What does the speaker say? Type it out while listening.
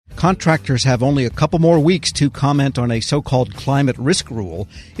Contractors have only a couple more weeks to comment on a so-called climate risk rule.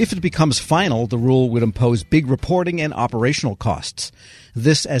 If it becomes final, the rule would impose big reporting and operational costs.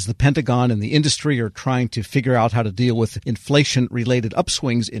 This as the Pentagon and the industry are trying to figure out how to deal with inflation-related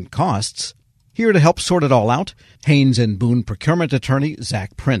upswings in costs. Here to help sort it all out, Haynes & Boone procurement attorney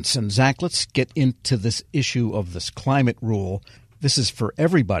Zach Prince. And Zach, let's get into this issue of this climate rule. This is for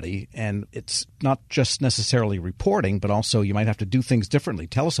everybody, and it's not just necessarily reporting, but also you might have to do things differently.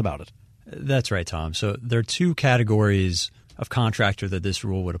 Tell us about it. That's right, Tom. So there are two categories of contractor that this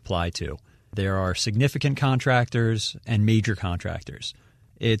rule would apply to. There are significant contractors and major contractors.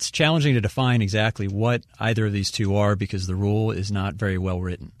 It's challenging to define exactly what either of these two are because the rule is not very well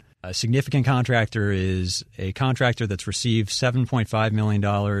written. A significant contractor is a contractor that's received $7.5 million to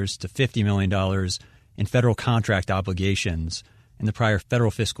 $50 million in federal contract obligations in the prior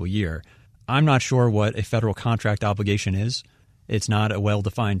federal fiscal year. I'm not sure what a federal contract obligation is. It's not a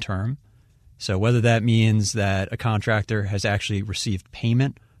well-defined term. So whether that means that a contractor has actually received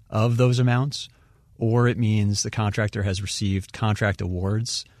payment of those amounts, or it means the contractor has received contract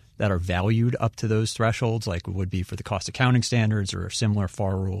awards that are valued up to those thresholds, like it would be for the cost accounting standards or similar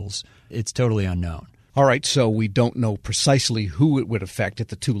FAR rules, it's totally unknown. All right, so we don't know precisely who it would affect at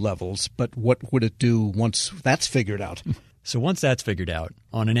the two levels, but what would it do once that's figured out? So once that's figured out,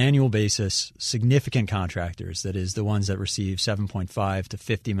 on an annual basis, significant contractors, that is the ones that receive $7.5 to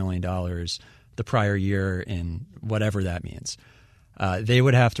 $50 million the prior year in whatever that means, they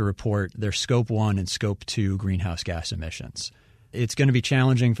would have to report their Scope 1 and Scope 2 greenhouse gas emissions. It's going to be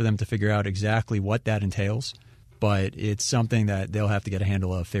challenging for them to figure out exactly what that entails, but it's something that they'll have to get a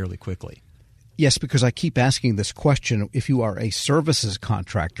handle of fairly quickly. Yes, because I keep asking this question. If you are a services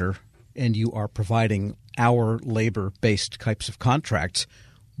contractor and you are providing hour labor-based types of contracts,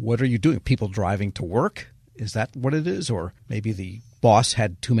 what are you doing? People driving to work? Is that what it is? Or maybe the boss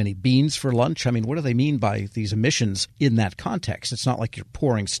had too many beans for lunch? I mean, what do they mean by these emissions in that context? It's not like you're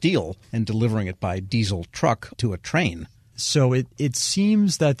pouring steel and delivering it by diesel truck to a train. So it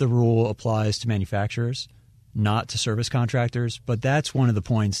seems that the rule applies to manufacturers, not to service contractors, but that's one of the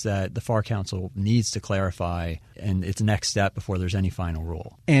points that the FAR Council needs to clarify, and it's the next step before there's any final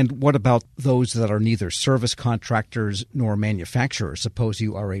rule. And what about those that are neither service contractors nor manufacturers? Suppose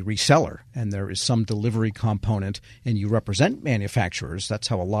you are a reseller and there is some delivery component and you represent manufacturers. That's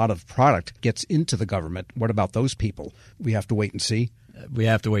how a lot of product gets into the government. What about those people? We have to wait and see. We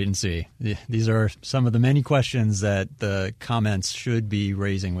have to wait and see. These are some of the many questions that the comments should be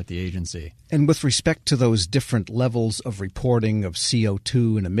raising with the agency. And with respect to those different levels of reporting of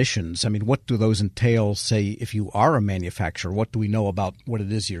CO2 and emissions, I mean, what do those entail, say, if you are a manufacturer? What do we know about what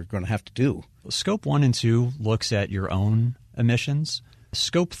it is you're going to have to do? Scope 1 and 2 looks at your own emissions.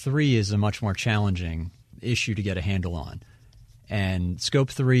 Scope 3 is a much more challenging issue to get a handle on. And Scope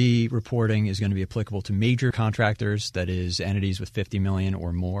 3 reporting is going to be applicable to major contractors, that is, entities with 50 million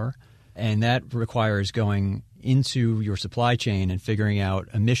or more. And that requires going into your supply chain and figuring out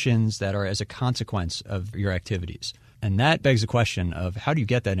emissions that are as a consequence of your activities. And that begs the question of how do you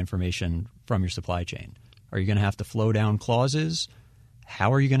get that information from your supply chain? Are you going to have to flow down clauses?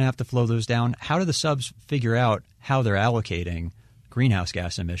 How are you going to have to flow those down? How do the subs figure out how they're allocating greenhouse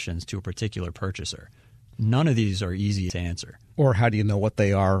gas emissions to a particular purchaser? None of these are easy to answer. Or how do you know what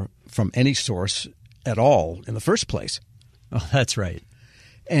they are from any source at all in the first place? Oh, that's right.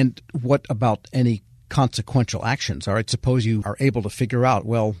 And what about any consequential actions? All right, suppose you are able to figure out,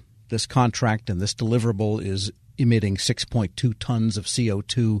 well, this contract and this deliverable is emitting 6.2 tons of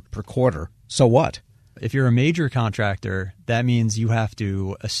CO2 per quarter. So what? If you're a major contractor, that means you have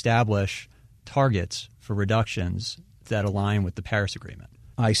to establish targets for reductions that align with the Paris Agreement.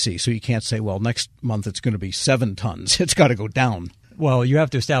 I see. So you can't say, well, next month it's going to be 7 tons. It's got to go down. Well, you have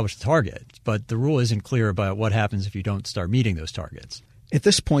to establish the target, but the rule isn't clear about what happens if you don't start meeting those targets. At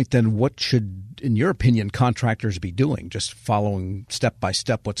this point, then, what should, in your opinion, contractors be doing? Just following step by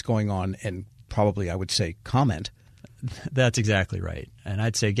step what's going on and probably, I would say, comment. That's exactly right. And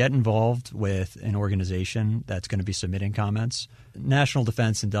I'd say get involved with an organization that's going to be submitting comments. National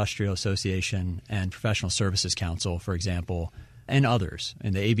Defense Industrial Association and Professional Services Council, for example, and others.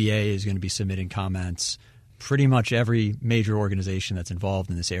 And the ABA is going to be submitting comments. Pretty much every major organization that's involved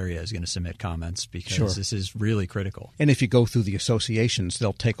in this area is going to submit comments because This is really critical. And if you go through the associations,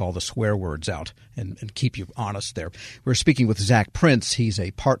 they'll take all the swear words out and keep you honest there. We're speaking with Zach Prince. He's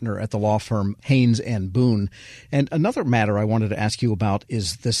a partner at the law firm Haynes & Boone. And another matter I wanted to ask you about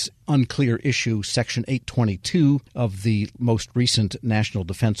is this unclear issue, Section 822 of the most recent National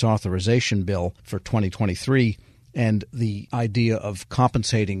Defense Authorization Bill for 2023. and the idea of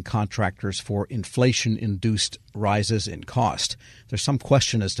compensating contractors for inflation-induced rises in cost. There's some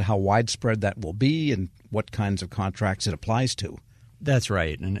question as to how widespread that will be and what kinds of contracts it applies to. That's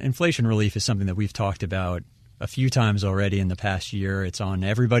right. And inflation relief is something that we've talked about a few times already in the past year. It's on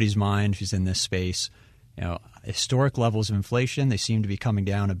everybody's mind who's in this space. Historic levels of inflation, they seem to be coming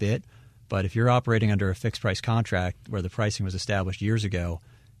down a bit. But if you're operating under a fixed price contract where the pricing was established years ago,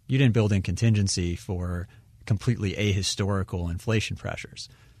 you didn't build in contingency for completely ahistorical inflation pressures.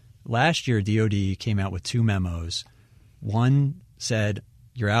 Last year, DOD came out with two memos. One said,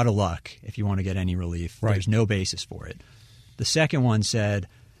 you're out of luck if you want to get any relief. Right. There's no basis for it. The second one said,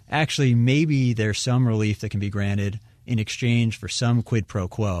 actually, maybe there's some relief that can be granted in exchange for some quid pro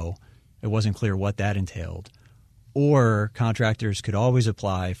quo. It wasn't clear what that entailed. Or contractors could always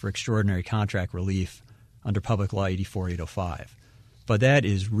apply for extraordinary contract relief under Public Law 84-805. But that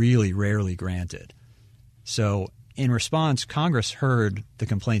is really rarely granted. So in response, Congress heard the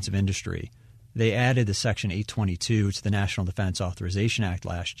complaints of industry. They added the Section 822 to the National Defense Authorization Act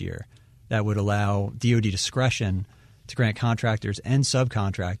last year that would allow DOD discretion to grant contractors and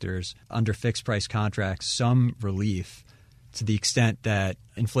subcontractors under fixed-price contracts some relief to the extent that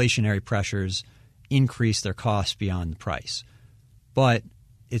inflationary pressures increase their costs beyond the price. But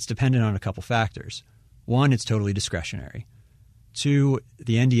it's dependent on a couple factors. One, it's totally discretionary. Two,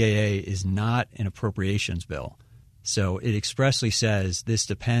 the NDAA is not an appropriations bill. So it expressly says this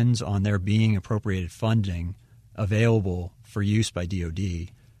depends on there being appropriated funding available for use by DOD,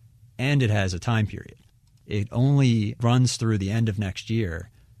 and it has a time period. It only runs through the end of next year,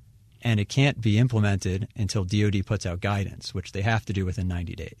 and it can't be implemented until DOD puts out guidance, which they have to do within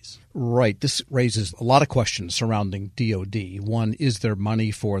 90 days. Right. This raises a lot of questions surrounding DOD. One, is there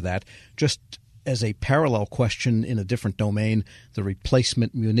money for that? Just as a parallel question in a different domain, the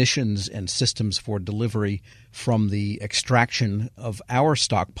replacement munitions and systems for delivery from the extraction of our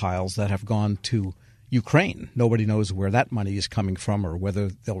stockpiles that have gone to Ukraine. Nobody knows where that money is coming from or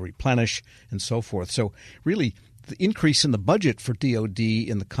whether they'll replenish and so forth. So really, the increase in the budget for DOD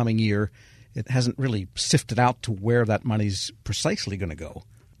in the coming year, it hasn't really sifted out to where that money's precisely going to go.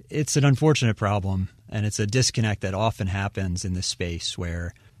 It's an unfortunate problem, and it's a disconnect that often happens in this space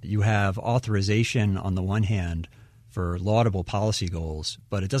where you have authorization on the one hand for laudable policy goals,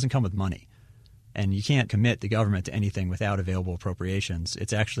 but it doesn't come with money. And you can't commit the government to anything without available appropriations.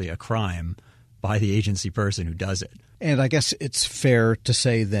 It's actually a crime by the agency person who does it. And I guess it's fair to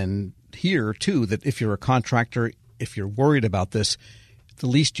say then here, too, that if you're a contractor, if you're worried about this, the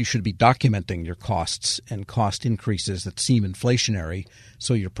least you should be documenting your costs and cost increases that seem inflationary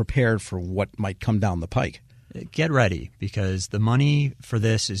so you're prepared for what might come down the pike. Get ready, because the money for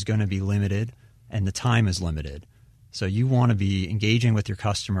this is going to be limited and the time is limited. So you want to be engaging with your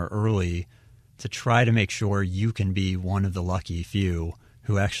customer early to try to make sure you can be one of the lucky few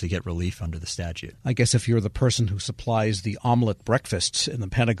who actually get relief under the statute. I guess if you're the person who supplies the omelet breakfasts in the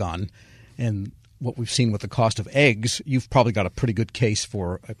Pentagon and what we've seen with the cost of eggs, you've probably got a pretty good case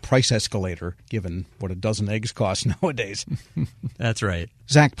for a price escalator given what a dozen eggs cost nowadays. That's right.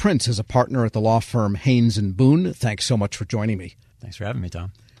 Zach Prince is a partner at the law firm Haynes & Boone. Thanks so much for joining me. Thanks for having me,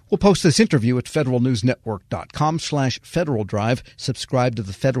 Tom. We'll post this interview at federalnewsnetwork.com/Federal Drive. Subscribe to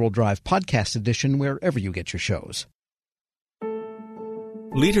the Federal Drive podcast edition wherever you get your shows.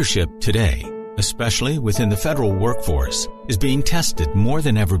 Leadership today, especially within the federal workforce, is being tested more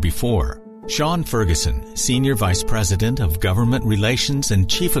than ever before. Sean Ferguson, Senior Vice President of Government Relations and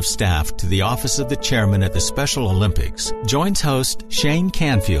Chief of Staff to the Office of the Chairman at the Special Olympics, joins host Shane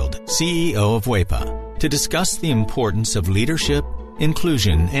Canfield, CEO of WEPA, to discuss the importance of leadership,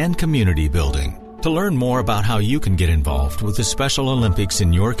 inclusion, and community building. To learn more about how you can get involved with the Special Olympics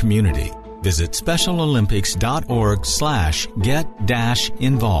in your community, visit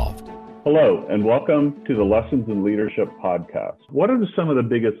specialolympics.org/get-involved. Hello, and welcome to the Lessons in Leadership podcast. What are some of the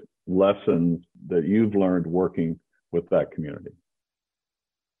biggest lessons that you've learned working with that community?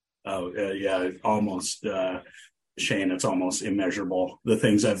 Shane, it's almost immeasurable, the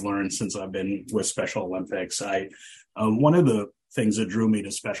things I've learned since I've been with Special Olympics. One of the things that drew me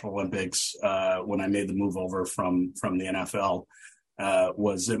to Special Olympics when I made the move over from the NFL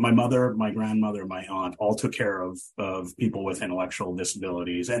was that my mother, my grandmother, my aunt all took care of people with intellectual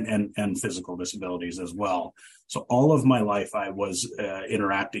disabilities and physical disabilities as well. So all of my life I was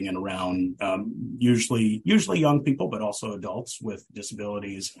interacting and around usually young people, but also adults with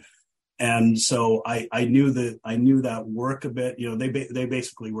disabilities. And so I knew that work a bit. You know, they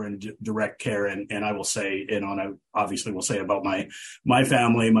basically were in direct care, and I will say, and I obviously will say about my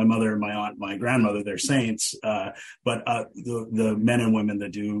family, my mother, my aunt, my grandmother, they're saints. But the men and women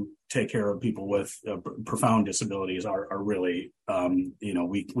that do take care of people with profound disabilities are really,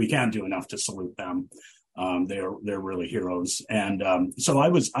 we can't do enough to salute them. They're really heroes. And so I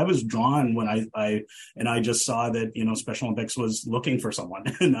was drawn when I just saw that, Special Olympics was looking for someone.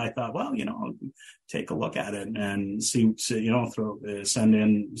 And I thought, well, I'll take a look at it and see send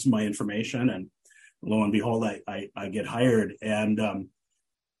in my information. And lo and behold, I get hired. And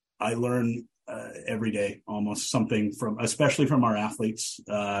I learn every day almost something especially from our athletes.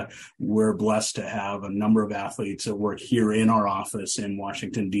 We're blessed to have a number of athletes that work here in our office in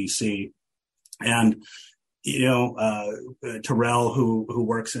Washington, D.C. And, Terrell, who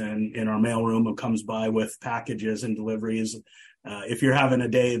works in our mailroom, who comes by with packages and deliveries. If you're having a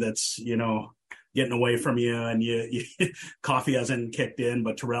day that's, getting away from you and you coffee hasn't kicked in,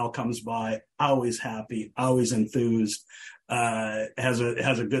 but Terrell comes by, always happy, always enthused, has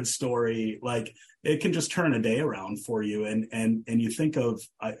a good story. Like, it can just turn a day around for you. And you think of,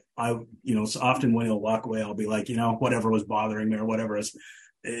 so often when he'll walk away, I'll be like, whatever was bothering me or whatever is,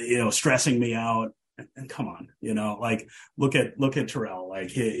 stressing me out. And come on, look at Terrell. Like,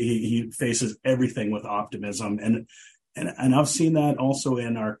 he faces everything with optimism. And I've seen that also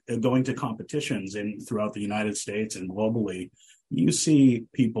in our going to competitions throughout the United States and globally. You see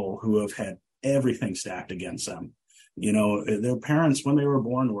people who have had everything stacked against them. Their parents, when they were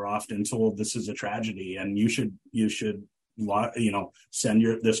born, were often told this is a tragedy and you should send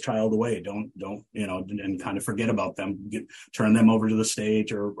this child away. Don't and kind of forget about them. Turn them over to the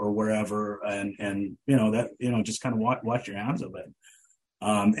state or wherever, and just kind of wash your hands of it.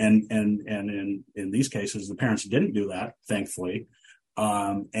 And in these cases, the parents didn't do that, thankfully.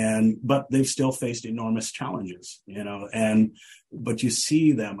 But they've still faced enormous challenges, but you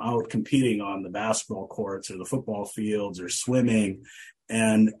see them out competing on the basketball courts or the football fields or swimming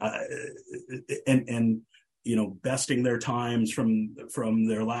and besting their times from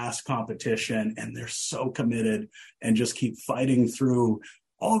their last competition. And they're so committed and just keep fighting through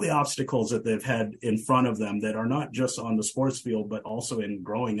all the obstacles that they've had in front of them that are not just on the sports field, but also in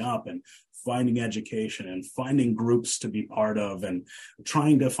growing up and finding education and finding groups to be part of and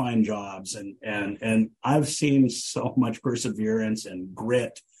trying to find jobs. And I've seen so much perseverance and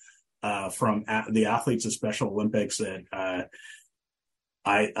grit from the athletes of Special Olympics that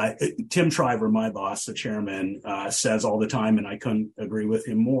Tim Shriver, my boss, the chairman, says all the time, and I couldn't agree with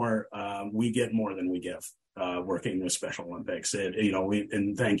him more, we get more than we give. Working with Special Olympics,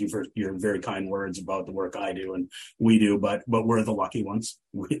 and thank you for your very kind words about the work I do and we do, but we're the lucky ones.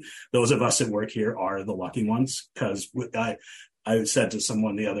 Those of us that work here are the lucky ones, because I said to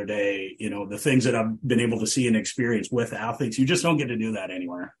someone the other day, the things that I've been able to see and experience with athletes, you just don't get to do that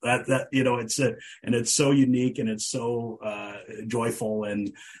anywhere. It's so unique and it's so joyful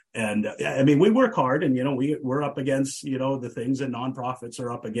and I mean, we work hard and we're up against the things that nonprofits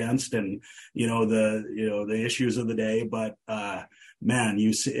are up against and the issues of the day. But man,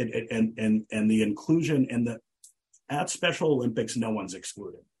 you see it and the inclusion and at Special Olympics, no one's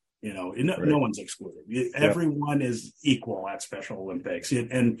excluded. No one's excluded. Everyone is equal at Special Olympics.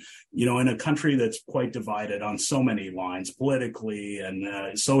 In a country that's quite divided on so many lines, politically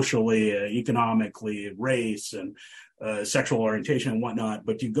and socially, economically, race and sexual orientation and whatnot.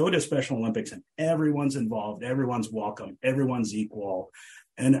 But you go to Special Olympics and everyone's involved, everyone's welcome, everyone's equal.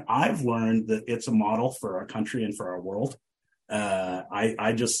 And I've learned that it's a model for our country and for our world.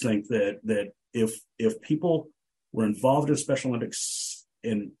 I just think that if people were involved in Special Olympics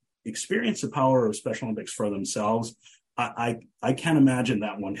and experience the power of Special Olympics for themselves, I can't imagine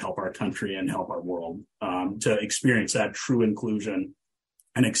that wouldn't help our country and help our world to experience that true inclusion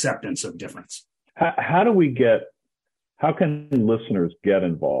and acceptance of difference. How can listeners get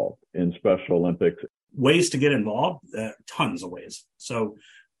involved in Special Olympics? Ways to get involved, tons of ways. So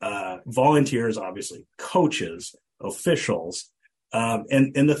volunteers, obviously, coaches, officials,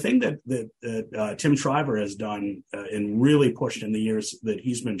 and the thing that Tim Shriver has done and really pushed in the years that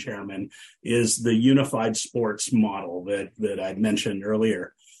he's been chairman is the unified sports model that I'd mentioned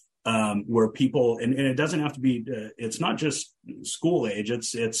earlier, where people, and it doesn't have to be, it's not just school age.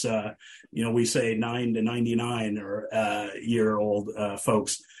 It's we say 9 to 99 or year old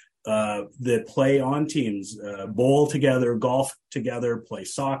folks that play on teams, bowl together, golf together, play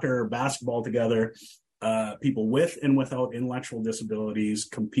soccer, basketball together. People with and without intellectual disabilities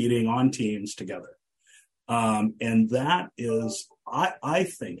competing on teams together. And that is, I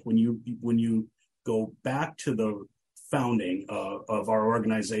think when you go back to the founding of our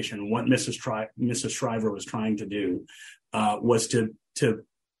organization, what Mrs. Shriver was trying to do was to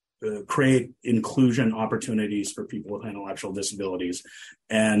create inclusion opportunities for people with intellectual disabilities.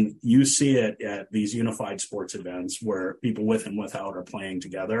 And you see it at these unified sports events where people with and without are playing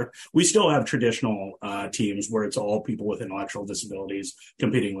together. We still have traditional teams where it's all people with intellectual disabilities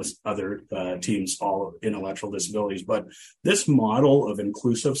competing with other teams, all intellectual disabilities. But this model of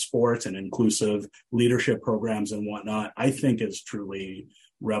inclusive sports and inclusive leadership programs and whatnot, I think is truly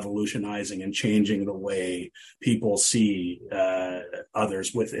revolutionizing and changing the way people see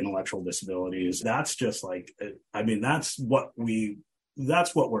others with intellectual disabilities. That's just like, I mean, that's what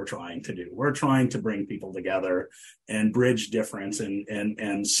we're trying to do. We're trying to bring people together and bridge difference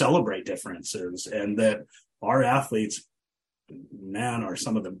and celebrate differences, and that our athletes, man, are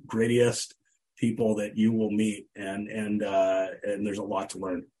some of the greatest people that you will meet, and there's a lot to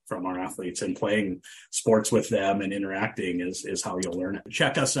learn from our athletes, and playing sports with them and interacting is how you'll learn it.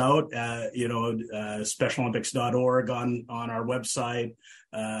 Check us out at, SpecialOlympics.org on our website.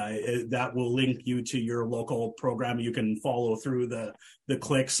 That will link you to your local program. You can follow through the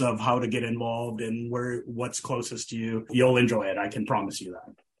clicks of how to get involved and what's closest to you. You'll enjoy it. I can promise you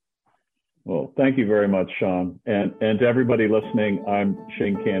that. Well, thank you very much, Sean. And to everybody listening, I'm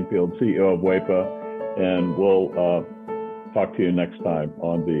Shane Canfield, CEO of WEPA, and we'll talk to you next time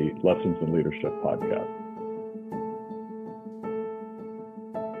on the Lessons in Leadership podcast.